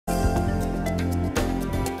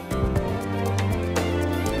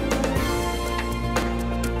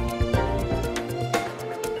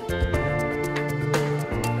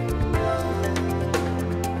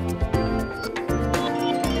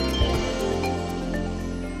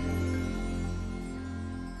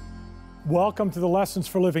Welcome to the Lessons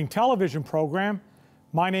for Living television program.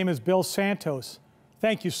 My name is Bill Santos.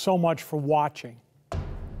 Thank you so much for watching.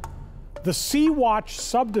 The Sea-Watch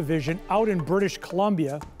subdivision out in British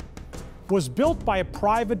Columbia was built by a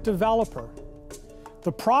private developer.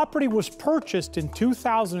 The property was purchased in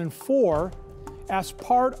 2004 as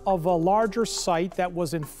part of a larger site that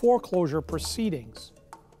was in foreclosure proceedings.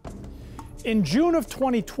 In June of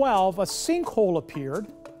 2012, a sinkhole appeared,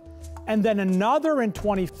 and then another in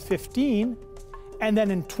 2015, and then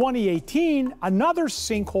in 2018, another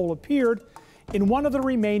sinkhole appeared in one of the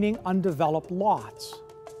remaining undeveloped lots.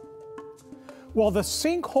 Well, the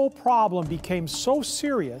sinkhole problem became so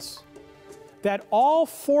serious that all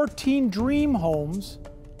 14 dream homes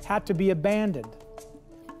had to be abandoned,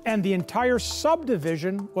 and the entire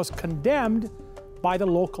subdivision was condemned by the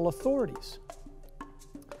local authorities.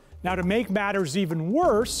 Now, to make matters even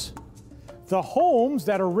worse, the homes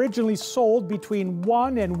that originally sold between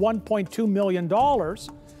 $1 and $1.2 million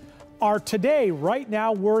are today, right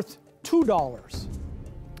now, worth $2.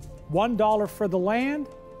 $1 for the land,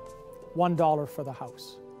 $1 for the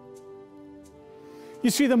house. You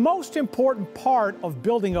see, the most important part of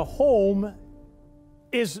building a home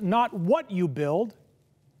is not what you build,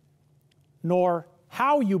 nor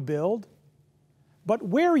how you build, but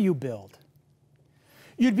where you build.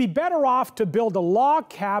 You'd be better off to build a log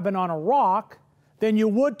cabin on a rock than you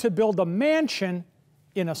would to build a mansion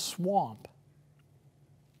in a swamp.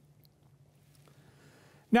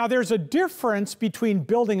 Now, there's a difference between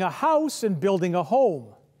building a house and building a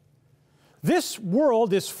home. This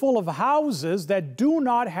world is full of houses that do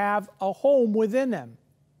not have a home within them.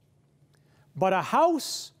 But a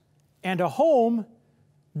house and a home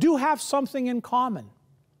do have something in common.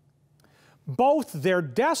 Both their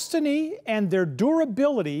destiny and their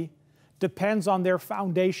durability depends on their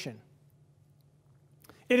foundation.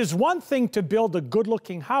 It is one thing to build a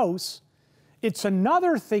good-looking house. It's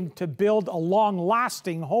another thing to build a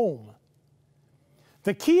long-lasting home.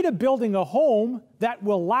 The key to building a home that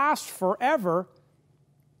will last forever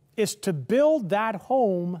is to build that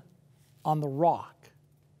home on the rock.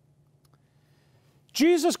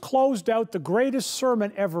 Jesus closed out the greatest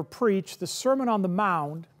sermon ever preached, the Sermon on the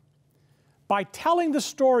Mount, by telling the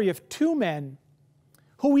story of two men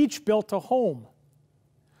who each built a home.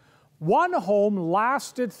 One home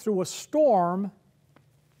lasted through a storm,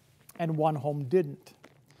 and one home didn't.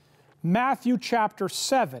 Matthew chapter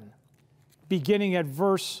 7, beginning at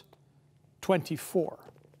verse 24.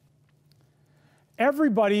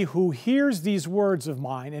 Everybody who hears these words of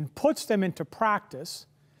mine and puts them into practice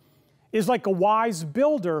is like a wise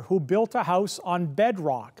builder who built a house on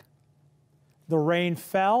bedrock. The rain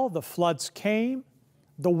fell, the floods came,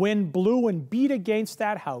 the wind blew and beat against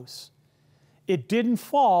that house. It didn't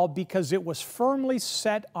fall because it was firmly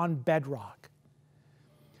set on bedrock.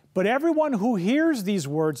 But everyone who hears these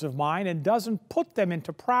words of mine and doesn't put them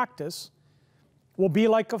into practice will be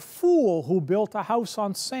like a fool who built a house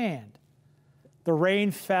on sand. The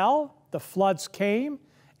rain fell, the floods came,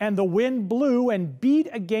 and the wind blew and beat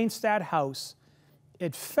against that house.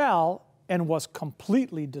 It fell and was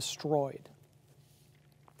completely destroyed.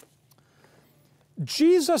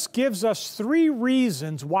 Jesus gives us three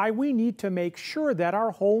reasons why we need to make sure that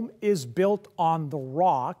our home is built on the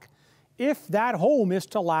rock if that home is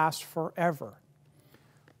to last forever.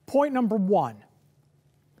 Point number one,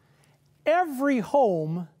 every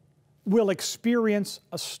home will experience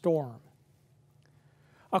a storm.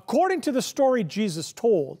 According to the story Jesus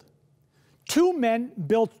told, two men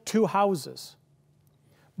built two houses.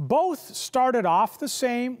 Both started off the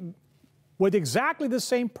same, with exactly the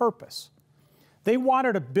same purpose. They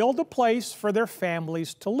wanted to build a place for their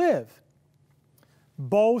families to live.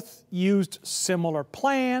 Both used similar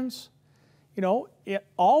plans. You know,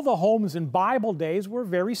 all the homes in Bible days were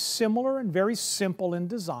very similar and very simple in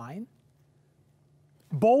design.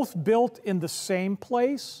 Both built in the same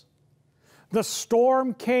place. The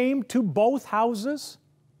storm came to both houses.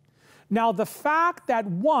 Now, the fact that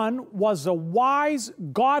one was a wise,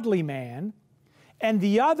 godly man and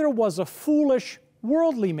the other was a foolish,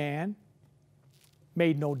 worldly man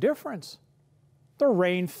made no difference. The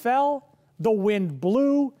rain fell, the wind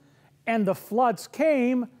blew, and the floods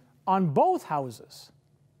came on both houses.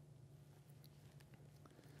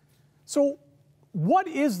 So, what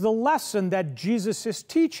is the lesson that Jesus is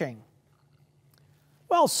teaching?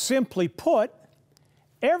 Well, simply put,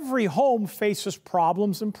 every home faces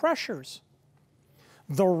problems and pressures.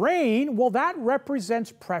 The rain, well, that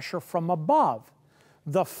represents pressure from above.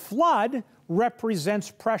 The flood represents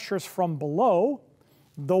pressures from below.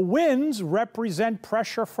 The winds represent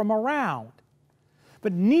pressure from around.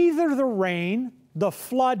 But neither the rain, the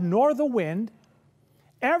flood, nor the wind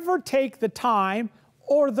ever take the time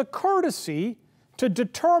or the courtesy to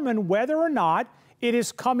determine whether or not it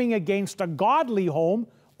is coming against a godly home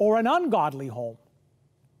or an ungodly home.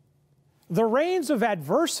 The rains of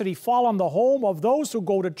adversity fall on the home of those who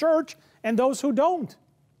go to church and those who don't.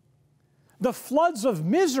 The floods of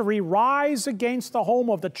misery rise against the home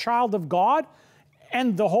of the child of God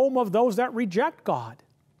and the home of those that reject God.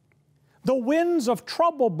 The winds of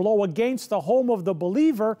trouble blow against the home of the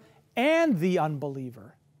believer and the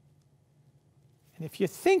unbeliever. And if you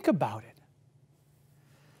think about it,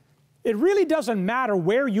 it really doesn't matter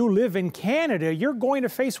where you live in Canada, you're going to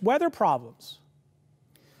face weather problems.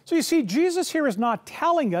 So you see, Jesus here is not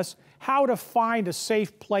telling us how to find a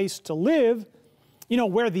safe place to live,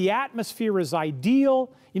 where the atmosphere is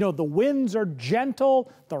ideal, the winds are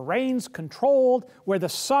gentle, the rain's controlled, where the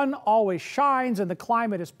sun always shines and the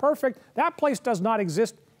climate is perfect. That place does not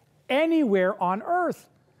exist anywhere on earth,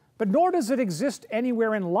 but nor does it exist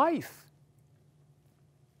anywhere in life.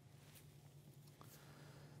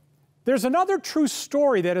 There's another true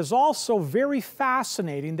story that is also very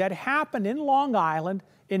fascinating that happened in Long Island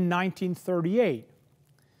in 1938.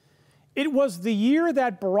 It was the year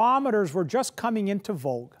that barometers were just coming into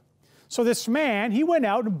vogue. So this man, he went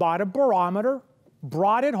out and bought a barometer,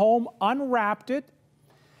 brought it home, unwrapped it,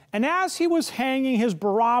 and as he was hanging his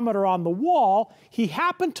barometer on the wall, he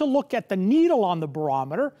happened to look at the needle on the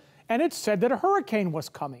barometer, and it said that a hurricane was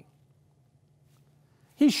coming.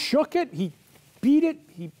 He shook it, he beat it,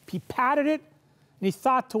 he patted it, and he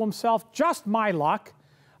thought to himself, just my luck,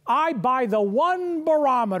 I buy the one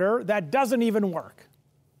barometer that doesn't even work.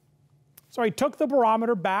 So he took the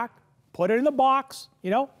barometer back, put it in the box,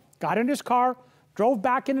 got in his car, drove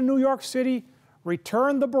back into New York City,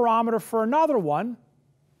 returned the barometer for another one,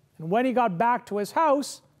 and when he got back to his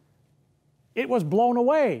house, it was blown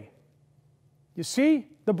away. You see,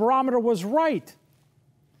 the barometer was right.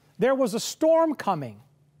 There was a storm coming.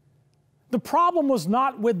 The problem was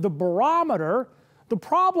not with the barometer, the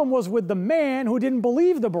problem was with the man who didn't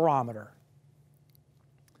believe the barometer.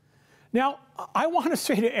 Now, I want to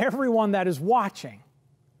say to everyone that is watching,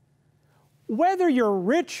 whether you're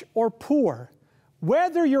rich or poor,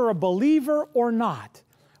 whether you're a believer or not,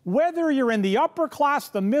 whether you're in the upper class,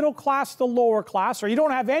 the middle class, the lower class, or you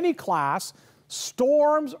don't have any class,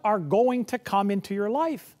 storms are going to come into your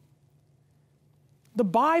life. The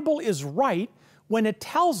Bible is right when it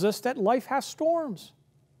tells us that life has storms.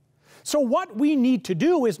 So what we need to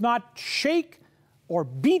do is not shake or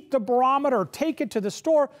beat the barometer or take it to the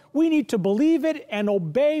store. We need to believe it and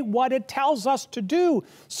obey what it tells us to do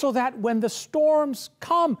so that when the storms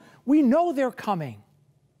come, we know they're coming.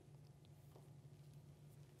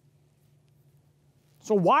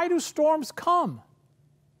 So why do storms come?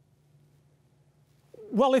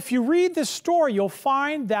 Well, if you read this story, you'll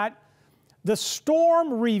find that the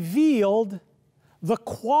storm revealed the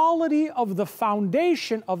quality of the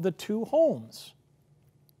foundation of the two homes.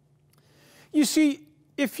 You see,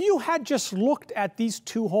 if you had just looked at these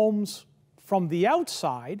two homes from the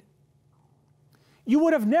outside, you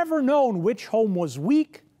would have never known which home was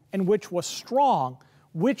weak and which was strong,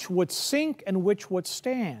 which would sink and which would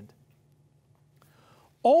stand.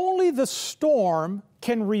 Only the storm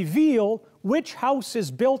can reveal which house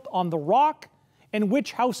is built on the rock and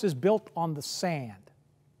which house is built on the sand.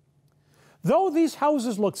 Though these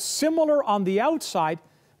houses look similar on the outside,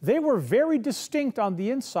 they were very distinct on the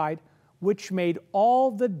inside, which made all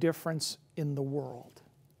the difference in the world.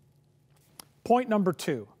 Point number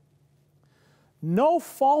 2. No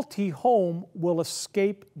faulty home will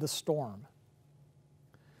escape the storm.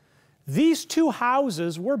 These two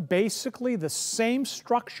houses were basically the same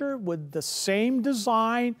structure with the same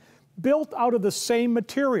design, built out of the same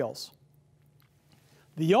materials.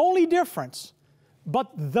 The only difference,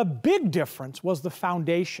 but the big difference, was the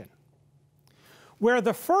foundation. Where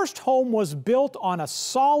the first home was built on a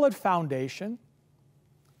solid foundation,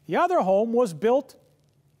 the other home was built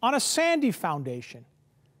on a sandy foundation.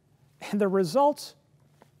 And the results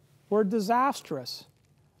were disastrous.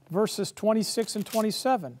 Verses 26 and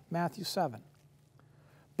 27, Matthew 7.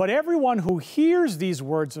 But everyone who hears these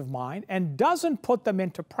words of mine and doesn't put them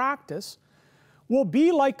into practice will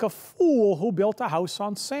be like a fool who built a house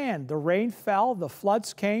on sand. The rain fell, the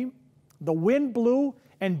floods came, the wind blew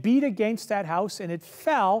and beat against that house, and it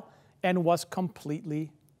fell and was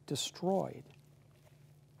completely destroyed.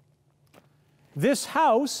 This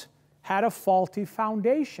house had a faulty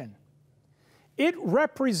foundation. It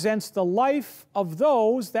represents the life of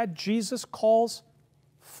those that Jesus calls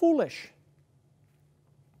foolish.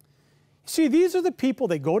 See, these are the people,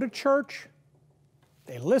 they go to church,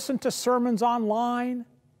 they listen to sermons online,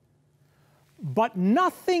 but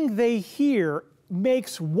nothing they hear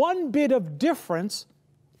makes one bit of difference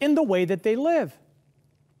in the way that they live.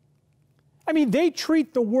 I mean, they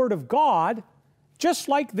treat the Word of God just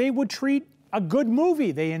like they would treat a good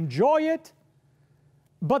movie. They enjoy it,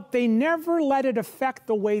 but they never let it affect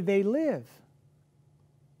the way they live.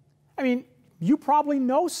 I mean, you probably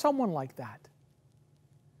know someone like that.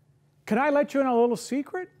 Can I let you in a little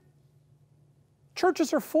secret?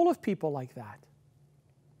 Churches are full of people like that.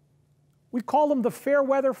 We call them the fair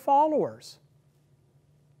weather followers.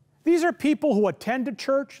 These are people who attend a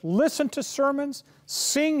church, listen to sermons,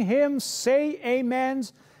 sing hymns, say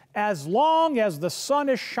amens, as long as the sun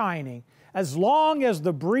is shining, as long as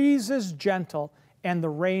the breeze is gentle and the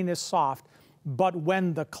rain is soft. But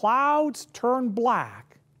when the clouds turn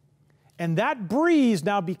black, and that breeze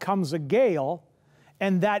now becomes a gale,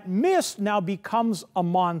 and that mist now becomes a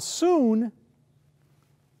monsoon,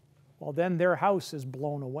 well, then their house is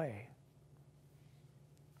blown away.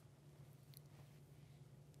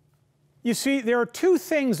 You see, there are two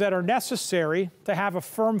things that are necessary to have a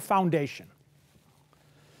firm foundation.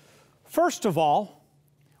 First of all,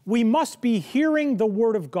 we must be hearing the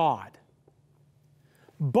Word of God.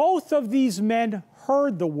 Both of these men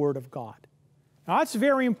heard the Word of God. Now, that's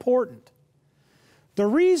very important. The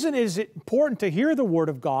reason it is important to hear the Word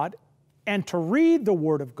of God and to read the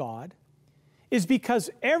Word of God is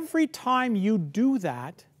because every time you do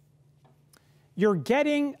that, you're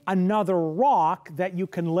getting another rock that you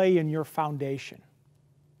can lay in your foundation.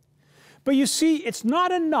 But you see, it's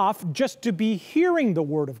not enough just to be hearing the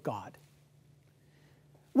Word of God.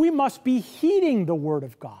 We must be heeding the Word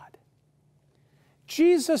of God.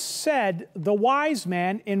 Jesus said, the wise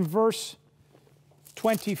man, in verse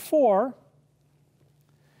 24,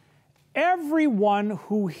 everyone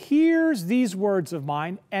who hears these words of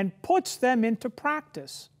mine and puts them into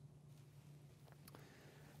practice.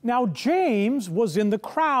 Now, James was in the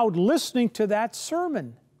crowd listening to that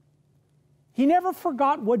sermon. He never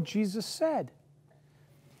forgot what Jesus said,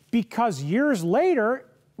 because years later,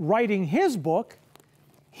 writing his book,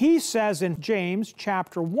 he says in James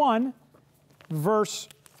chapter 1, verse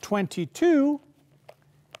 22,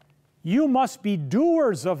 you must be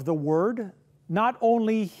doers of the word, not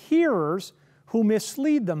only hearers who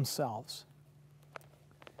mislead themselves.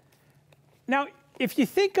 Now, if you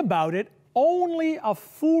think about it, only a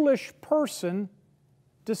foolish person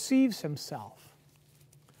deceives himself.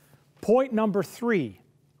 Point number 3,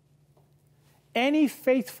 any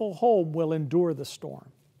faithful home will endure the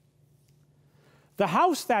storm. The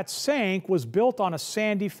house that sank was built on a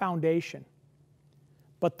sandy foundation,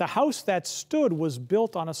 but the house that stood was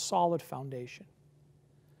built on a solid foundation.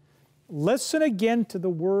 Listen again to the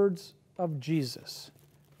words of Jesus,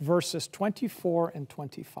 verses 24 and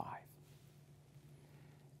 25.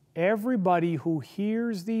 Everybody who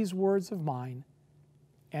hears these words of mine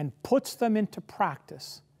and puts them into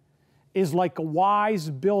practice is like a wise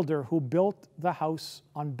builder who built the house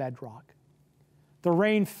on bedrock. The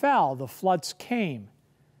rain fell, the floods came,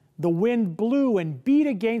 the wind blew and beat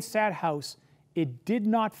against that house. It did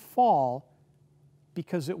not fall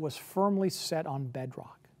because it was firmly set on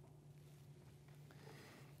bedrock.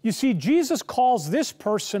 You see, Jesus calls this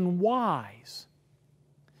person wise.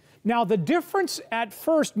 Now, the difference at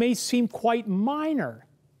first may seem quite minor,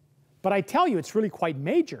 but I tell you, it's really quite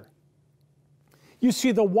major. You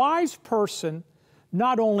see, the wise person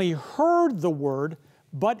not only heard the word,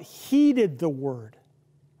 but heeded the word.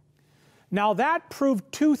 Now, that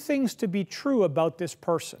proved two things to be true about this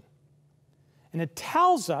person. And it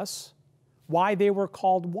tells us why they were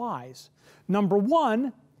called wise. Number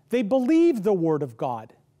one, they believed the Word of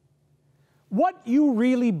God. What you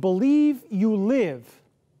really believe, you live,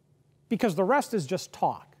 because the rest is just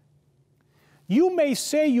talk. You may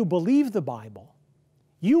say you believe the Bible.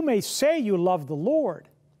 You may say you love the Lord.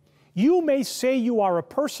 You may say you are a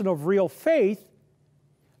person of real faith,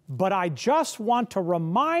 but I just want to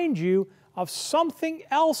remind you of something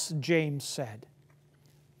else James said.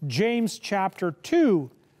 James chapter 2,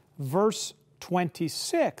 verse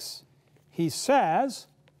 26. He says,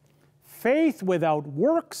 faith without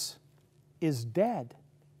works is dead.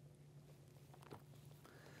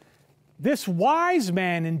 This wise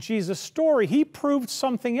man in Jesus' story, he proved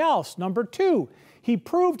something else. Number 2, he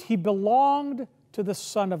proved he belonged to the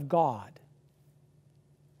Son of God.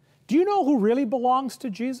 Do you know who really belongs to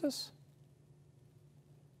Jesus?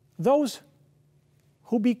 Those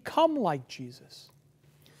who become like Jesus.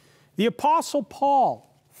 The Apostle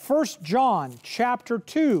Paul, 1 John chapter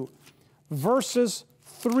 2, verses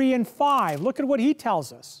 3 and 5. Look at what he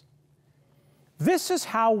tells us. This is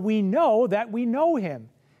how we know that we know him,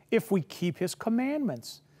 if we keep his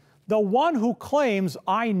commandments. The one who claims,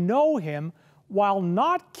 I know him, while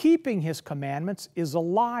not keeping his commandments, is a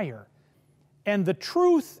liar, and the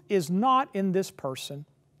truth is not in this person.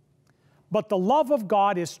 But the love of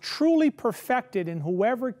God is truly perfected in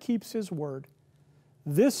whoever keeps his word.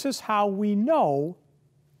 This is how we know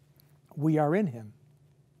we are in him.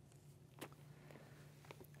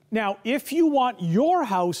 Now, if you want your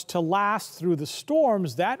house to last through the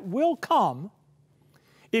storms that will come,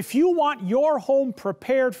 if you want your home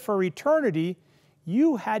prepared for eternity,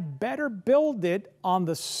 you had better build it on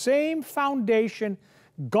the same foundation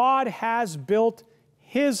God has built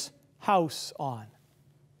his house on.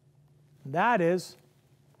 That is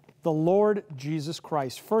the Lord Jesus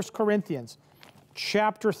Christ. 1 Corinthians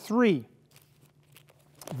chapter 3,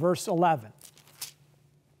 verse 11.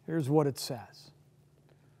 Here's what it says.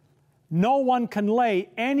 No one can lay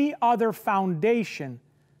any other foundation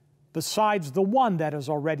besides the one that is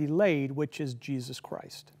already laid, which is Jesus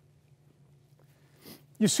Christ.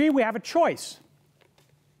 You see, we have a choice.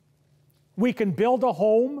 We can build a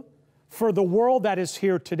home for the world that is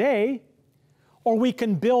here today, or we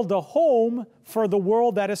can build a home for the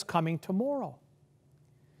world that is coming tomorrow.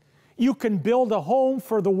 You can build a home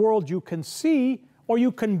for the world you can see, or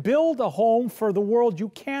you can build a home for the world you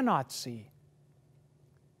cannot see.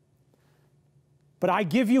 But I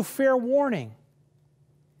give you fair warning.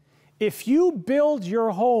 If you build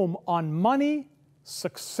your home on money,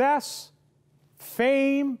 success,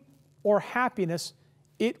 fame, or happiness,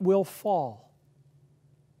 it will fall.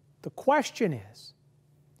 The question is,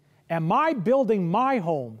 am I building my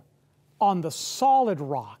home on the solid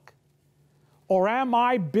rock, or am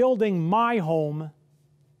I building my home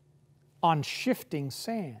on shifting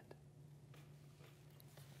sand?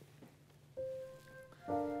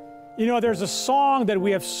 You know, there's a song that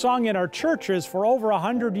we have sung in our churches for over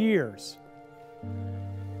 100 years.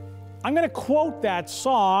 I'm going to quote that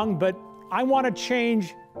song, but I want to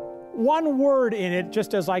change one word in it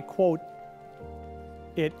just as I quote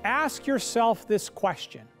it. Ask yourself this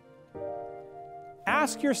question.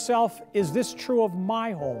 Ask yourself, is this true of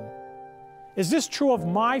my home? Is this true of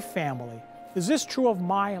my family? Is this true of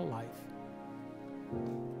my life?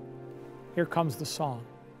 Here comes the song.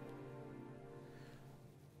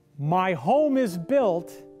 My home is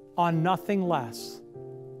built on nothing less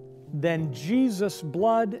than Jesus'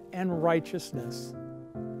 blood and righteousness.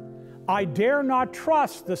 I dare not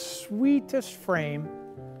trust the sweetest frame,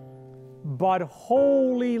 but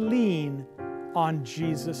wholly lean on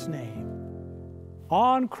Jesus' name.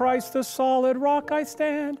 On Christ the solid rock I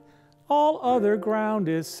stand, all other ground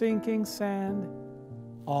is sinking sand.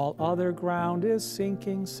 All other ground is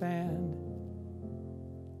sinking sand.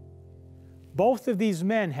 Both of these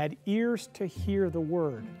men had ears to hear the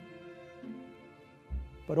word,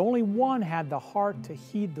 but only one had the heart to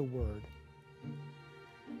heed the word.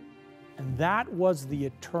 And that was the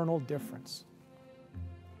eternal difference.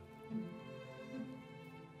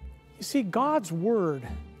 You see, God's word,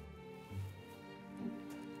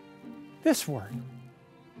 this word,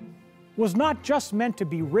 was not just meant to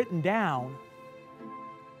be written down,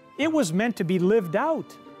 it was meant to be lived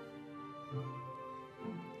out.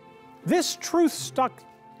 This truth struck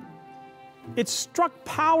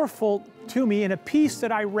powerful to me in a piece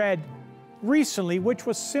that I read recently, which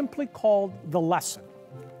was simply called The Lesson.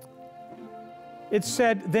 It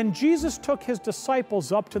said, then Jesus took his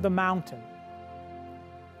disciples up to the mountain,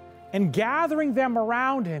 and gathering them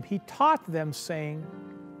around him, he taught them, saying,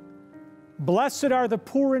 blessed are the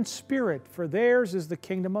poor in spirit, for theirs is the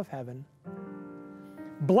kingdom of heaven.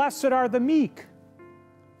 Blessed are the meek,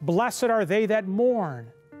 blessed are they that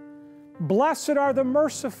mourn. Blessed are the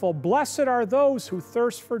merciful, blessed are those who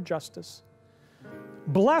thirst for justice.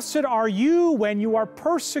 Blessed are you when you are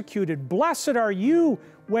persecuted. Blessed are you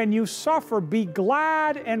when you suffer. Be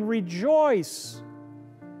glad and rejoice,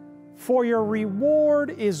 for your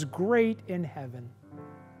reward is great in heaven.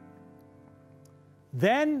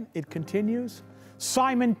 Then, it continues,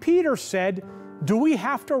 Simon Peter said, do we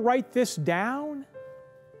have to write this down?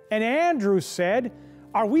 And Andrew said,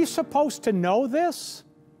 are we supposed to know this?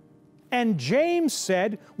 And James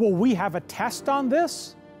said, will we have a test on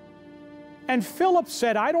this? And Philip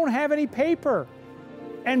said, I don't have any paper.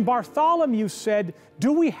 And Bartholomew said,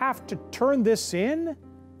 do we have to turn this in?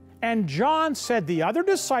 And John said, the other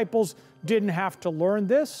disciples didn't have to learn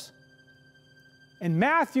this. And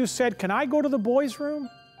Matthew said, can I go to the boys' room?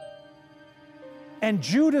 And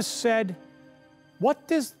Judas said, what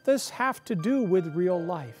does this have to do with real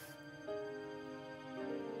life?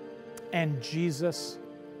 And Jesus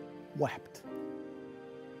wept.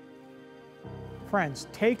 Friends,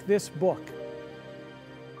 take this book.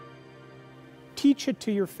 Teach it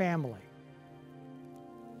to your family.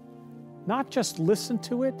 Not just listen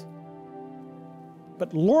to it,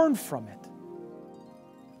 but learn from it.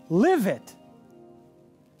 Live it.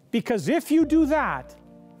 Because if you do that,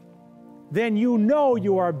 then you know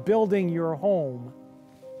you are building your home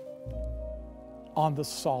on the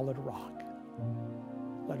solid rock.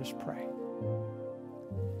 Let us pray.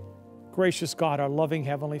 Gracious God, our loving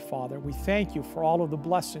Heavenly Father, we thank you for all of the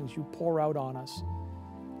blessings you pour out on us.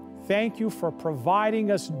 Thank you for providing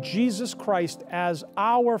us Jesus Christ as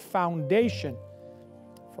our foundation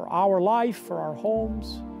for our life, for our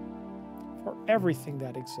homes, for everything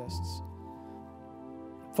that exists.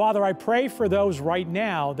 Father, I pray for those right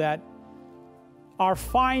now that are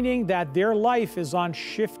finding that their life is on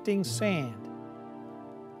shifting sand.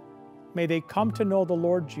 May they come to know the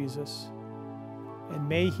Lord Jesus, and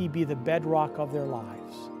may He be the bedrock of their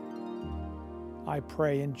lives. I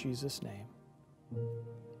pray in Jesus' name.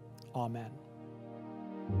 Amen.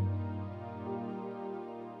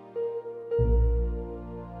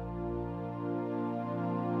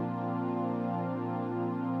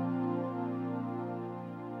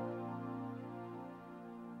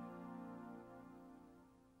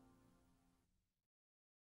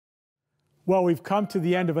 Well, we've come to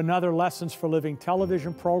the end of another Lessons for Living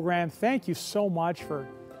television program. Thank you so much for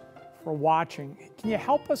watching. Can you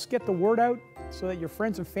help us get the word out so that your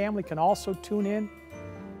friends and family can also tune in?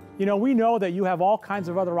 You know, we know that you have all kinds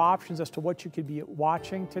of other options as to what you could be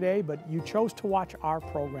watching today, but you chose to watch our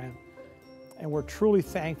program, and we're truly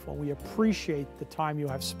thankful. We appreciate the time you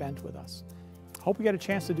have spent with us. Hope we get a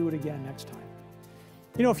chance to do it again next time.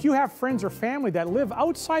 You know, if you have friends or family that live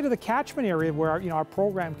outside of the catchment area where our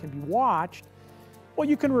program can be watched, well,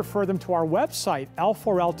 you can refer them to our website,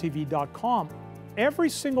 l4ltv.com. Every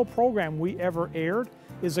single program we ever aired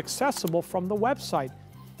is accessible from the website.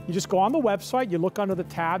 You just go on the website, you look under the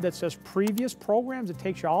tab that says Previous Programs. It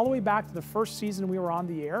takes you all the way back to the first season we were on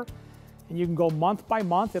the air, and you can go month by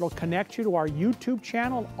month. It'll connect you to our YouTube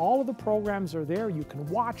channel. All of the programs are there. You can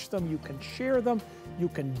watch them, you can share them, you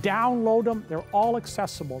can download them. They're all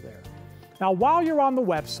accessible there. Now, while you're on the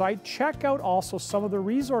website, check out also some of the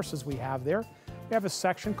resources we have there. We have a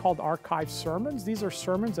section called Archive Sermons. These are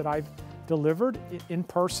sermons that I've delivered in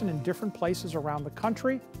person in different places around the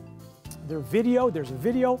country. There's a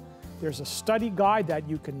video, there's a study guide that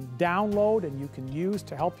you can download and you can use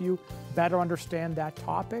to help you better understand that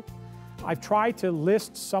topic. I've tried to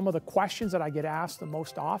list some of the questions that I get asked the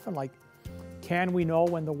most often, like, can we know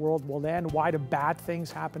when the world will end? Why do bad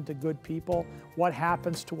things happen to good people? What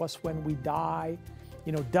happens to us when we die?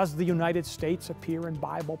 You know, does the United States appear in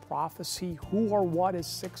Bible prophecy? Who or what is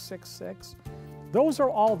 666? Those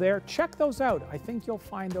are all there. Check those out. I think you'll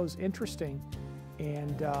find those interesting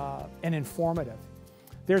and informative.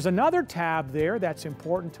 There's another tab there that's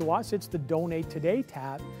important to us. It's the Donate Today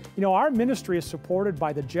tab. You know, our ministry is supported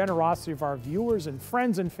by the generosity of our viewers and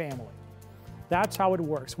friends and family. That's how it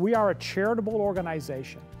works. We are a charitable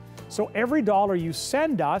organization. So every dollar you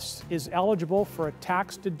send us is eligible for a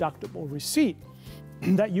tax-deductible receipt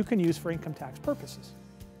that you can use for income tax purposes.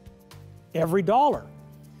 Every dollar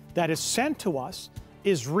that is sent to us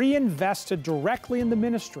is reinvested directly in the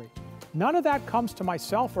ministry. None of that comes to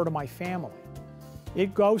myself or to my family.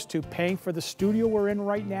 It goes to paying for the studio we're in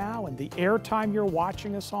right now and the airtime you're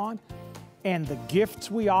watching us on and the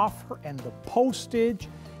gifts we offer and the postage,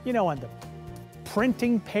 you know, and the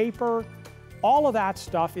printing paper. All of that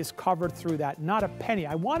stuff is covered through that. Not a penny.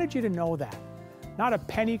 I wanted you to know that. Not a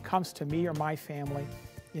penny comes to me or my family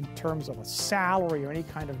in terms of a salary or any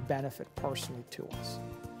kind of benefit personally to us.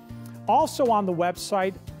 Also on the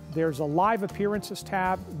website, there's a live appearances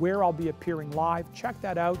tab where I'll be appearing live. Check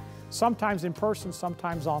that out. Sometimes in person,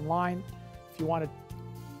 sometimes online. If you want to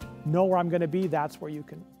know where I'm going to be, that's where you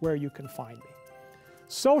can find me.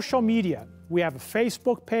 Social media. We have a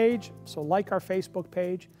Facebook page, so like our Facebook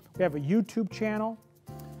page. We have a YouTube channel.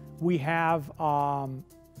 We have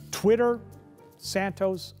Twitter,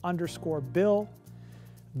 Santos_Bill.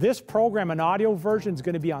 This program, an audio version, is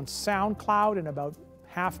going to be on SoundCloud in about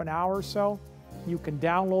half an hour or so. You can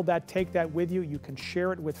download that, take that with you. You can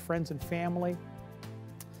share it with friends and family.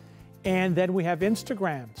 And then we have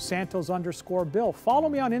Instagram, Santos_Bill. Follow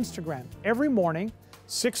me on Instagram. Every morning,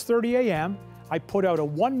 6:30 a.m., I put out a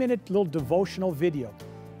 1-minute little devotional video.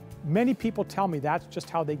 Many people tell me that's just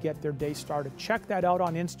how they get their day started. Check that out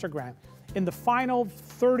on Instagram. In the final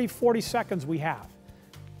 30, 40 seconds we have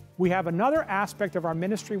another aspect of our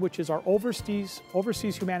ministry, which is our overseas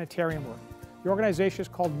humanitarian work. The organization is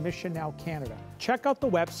called Mission Now Canada. Check out the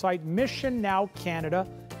website,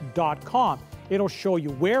 missionnowcanada.com. It'll show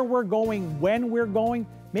you where we're going, when we're going.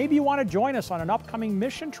 Maybe you want to join us on an upcoming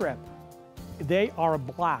mission trip. They are a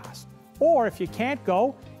blast. Or if you can't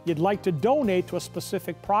go, you'd like to donate to a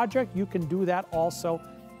specific project, you can do that also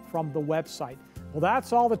from the website. Well,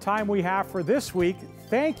 that's all the time we have for this week.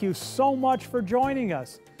 Thank you so much for joining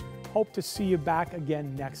us. Hope to see you back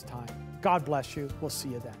again next time. God bless you. We'll see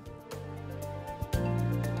you then.